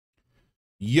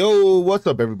Yo, what's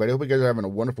up, everybody? Hope you guys are having a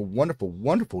wonderful, wonderful,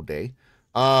 wonderful day.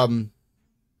 Um,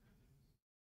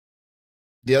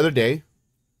 the other day,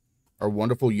 our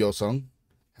wonderful Yeosang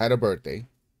had a birthday,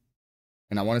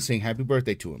 and I want to sing happy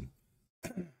birthday to him.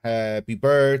 Happy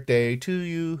birthday to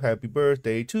you, happy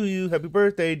birthday to you, happy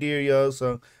birthday, dear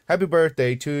Yeosang. Happy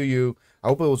birthday to you. I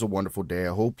hope it was a wonderful day.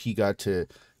 I hope he got to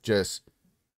just,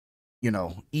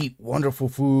 eat wonderful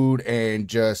food and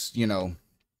just,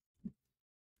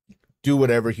 do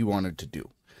whatever he wanted to do.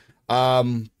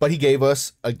 But he gave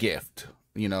us a gift,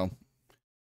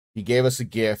 He gave us a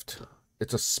gift.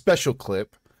 It's a special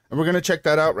clip, and we're going to check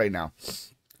that out right now.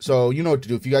 So you know what to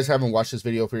do. If you guys haven't watched this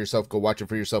video for yourself, go watch it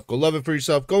for yourself. Go love it for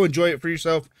yourself. Go enjoy it for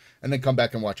yourself, and then come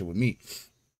back and watch it with me.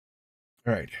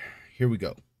 All right, here we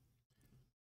go.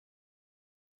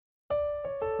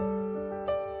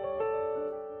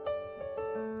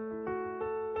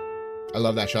 I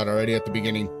love that shot already at the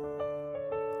beginning.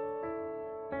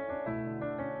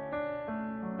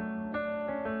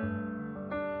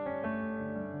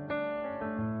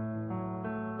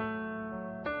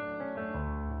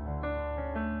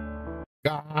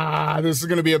 This is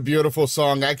gonna be a beautiful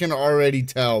song. I can already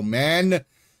tell, man.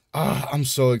 I'm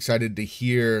so excited to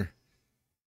hear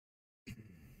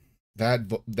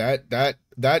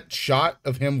that shot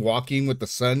of him walking with the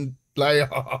sun. Like,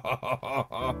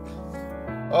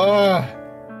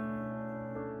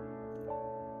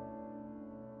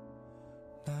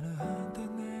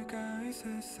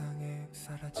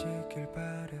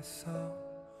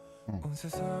 온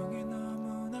세상이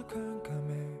너무나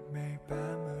깜깜해 매일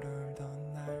밤을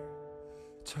울던 날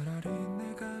차라리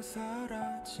내가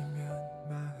사라지면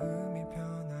마음이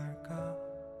변할까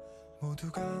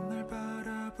모두가 날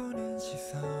바라보는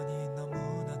시선이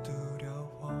너무나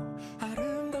두려워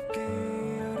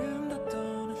아름답게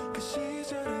아름답던 그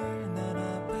시절을 난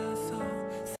앞에서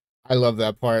I love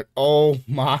that part. Oh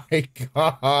my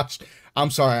gosh. I'm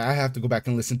sorry. I have to go back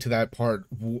and listen to that part.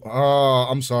 Oh,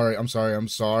 I'm sorry. I'm sorry. I'm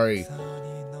sorry.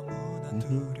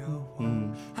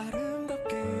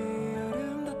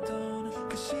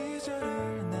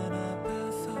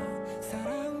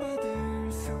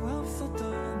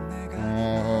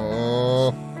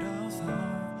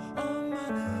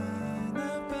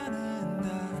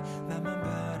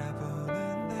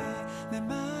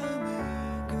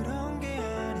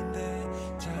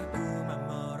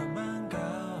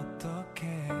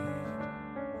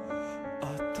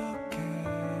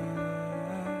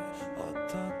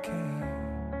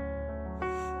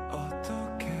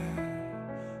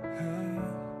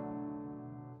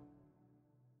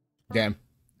 Damn.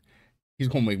 He's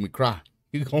gonna make me cry.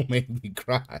 He's gonna make me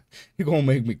cry. He's gonna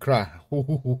make me cry.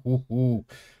 Ooh.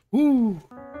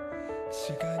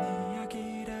 시간이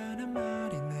약이라는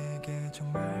말이 내게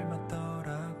정말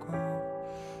맞더라고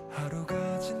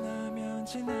하루가 지나면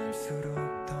지날수록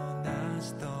더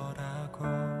나아지더라고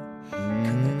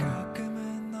근데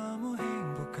가끔은 너무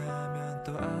행복하면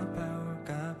또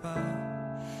아파올까봐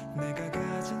내가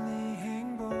가진 이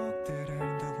행복들을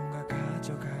누군가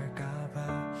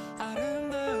가져갈까봐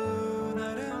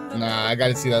Nah, I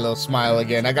gotta see that little smile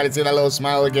again. I gotta see that little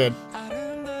smile again.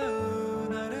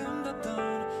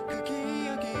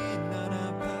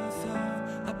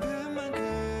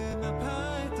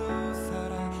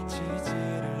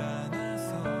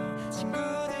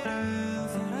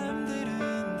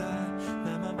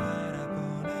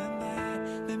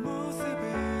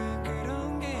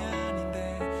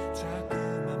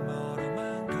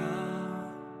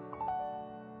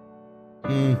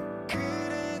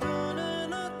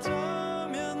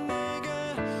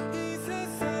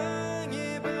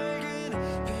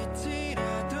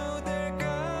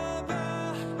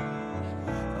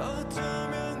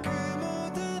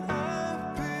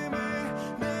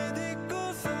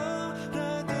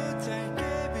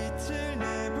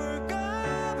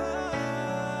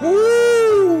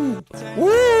 Woo!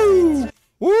 Woo!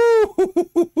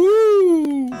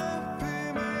 Woo!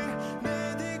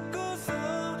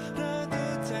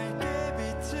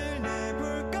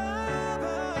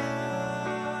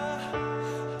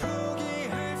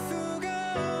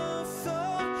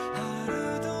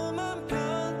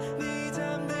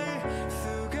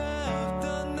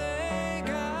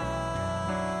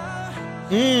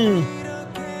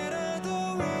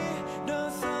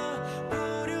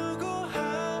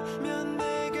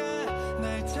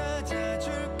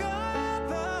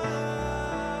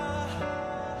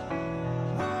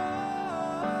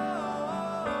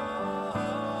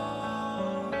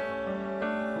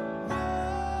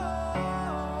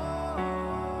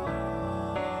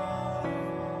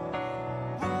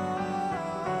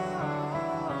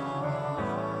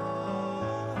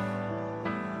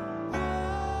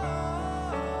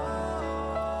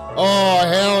 Oh,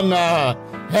 hell nah.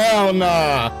 Hell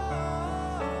nah.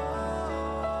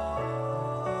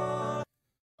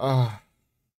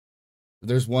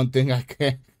 There's one thing I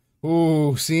can't.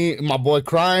 Ooh, see my boy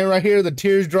crying right here, the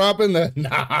tears dropping. The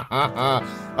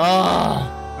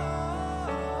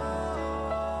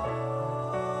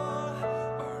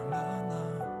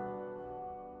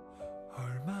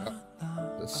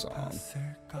the song.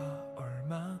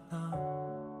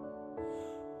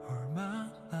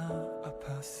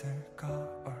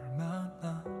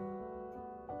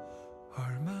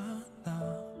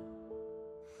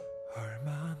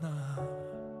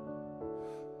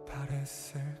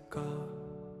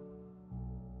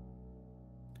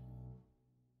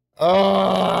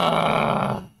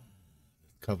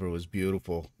 Cover was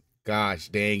beautiful. Gosh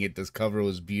dang it, this cover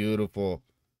was beautiful.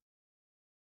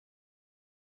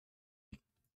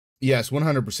 Yes,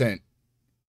 100%.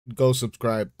 Go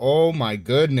subscribe. Oh my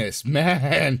goodness,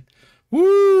 man.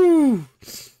 Woo!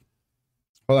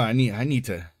 Hold on, I need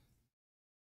to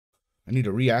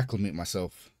reacclimate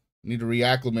myself. I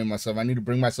need to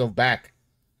bring myself back.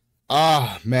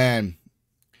 Ah, man.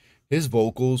 His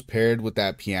vocals paired with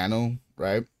that piano,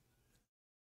 right?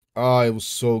 Oh, it was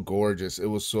so gorgeous. It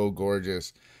was so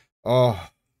gorgeous. Oh.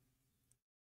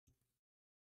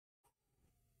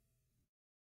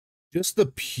 Just the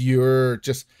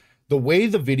way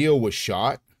the video was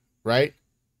shot, right?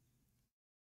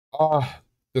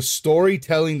 The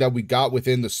storytelling that we got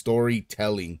within the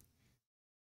storytelling,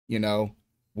 you know,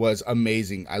 was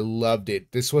amazing. I loved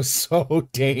it. This was so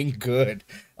dang good.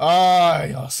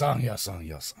 Yeosang.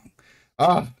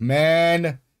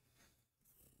 Man.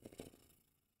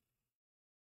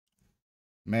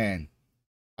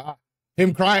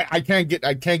 Him crying, I can't get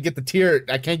the tear.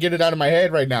 I can't get it out of my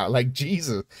head right now. Like,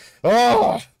 Jesus.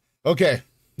 Oh, okay.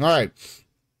 All right.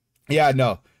 Yeah,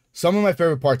 no. Some of my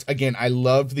favorite parts, again, I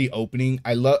loved the opening.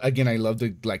 I love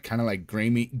the like kind of like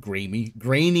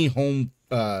grainy home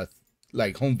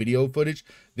like home video footage.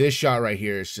 This shot right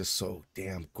here is just so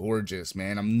damn gorgeous,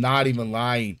 man. I'm not even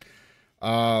lying.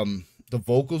 The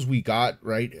vocals we got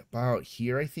right about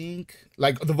here, I think.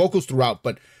 Like the vocals throughout,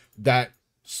 but that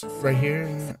right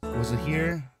here, was it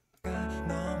here?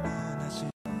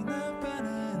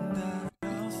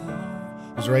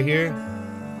 Was it right here?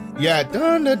 Yeah,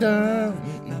 dun dun dun.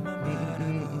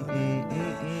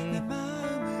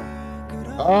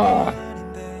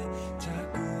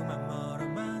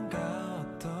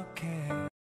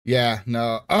 Yeah,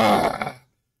 no.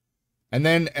 And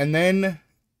then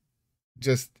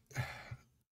just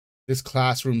this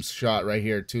classroom shot right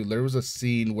here too. There was a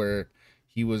scene where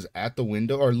he was at the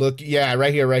window, or look, yeah,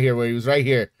 right here, where he was right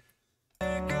here.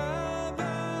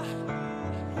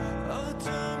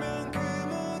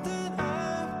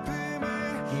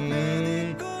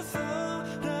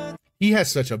 He has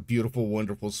such a beautiful,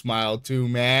 wonderful smile too,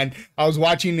 man. I was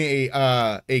watching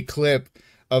a clip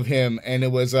of him, and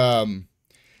it was and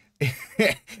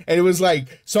it was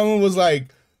like someone was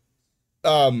like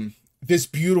this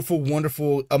beautiful,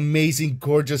 wonderful, amazing,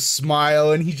 gorgeous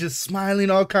smile, and he's just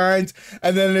smiling all kinds,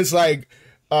 and then it's like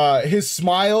his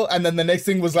smile, and then the next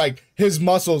thing was like his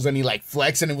muscles, and he like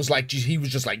flexed, and it was like he was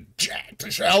just like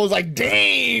jacked. I was like,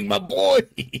 dang, my boy.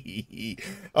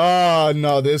 Oh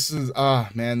no, this is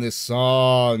man, this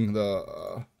song,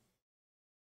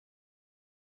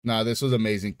 this was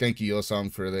amazing. Thank you,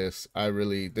 Yeosang, for this.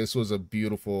 This was a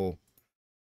beautiful.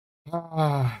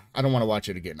 I don't want to watch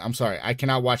it again. I'm sorry. I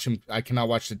cannot watch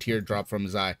the tear drop from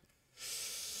his eye.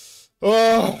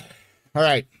 Oh, all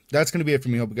right. That's going to be it for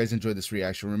me. Hope you guys enjoyed this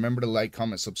reaction. Remember to like,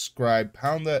 comment, subscribe,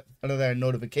 pound that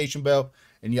notification bell,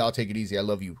 and y'all take it easy. I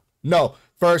love you. No,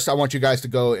 first, I want you guys to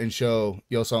go and show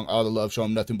Yeosang all the love. Show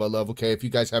him nothing but love, okay? If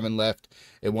you guys haven't left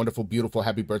a wonderful, beautiful,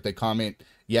 happy birthday comment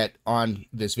yet on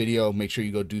this video, make sure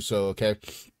you go do so, okay?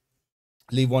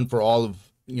 Leave one for all of,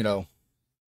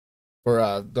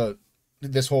 for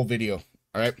this whole video,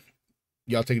 all right?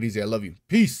 Y'all take it easy. I love you.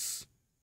 Peace.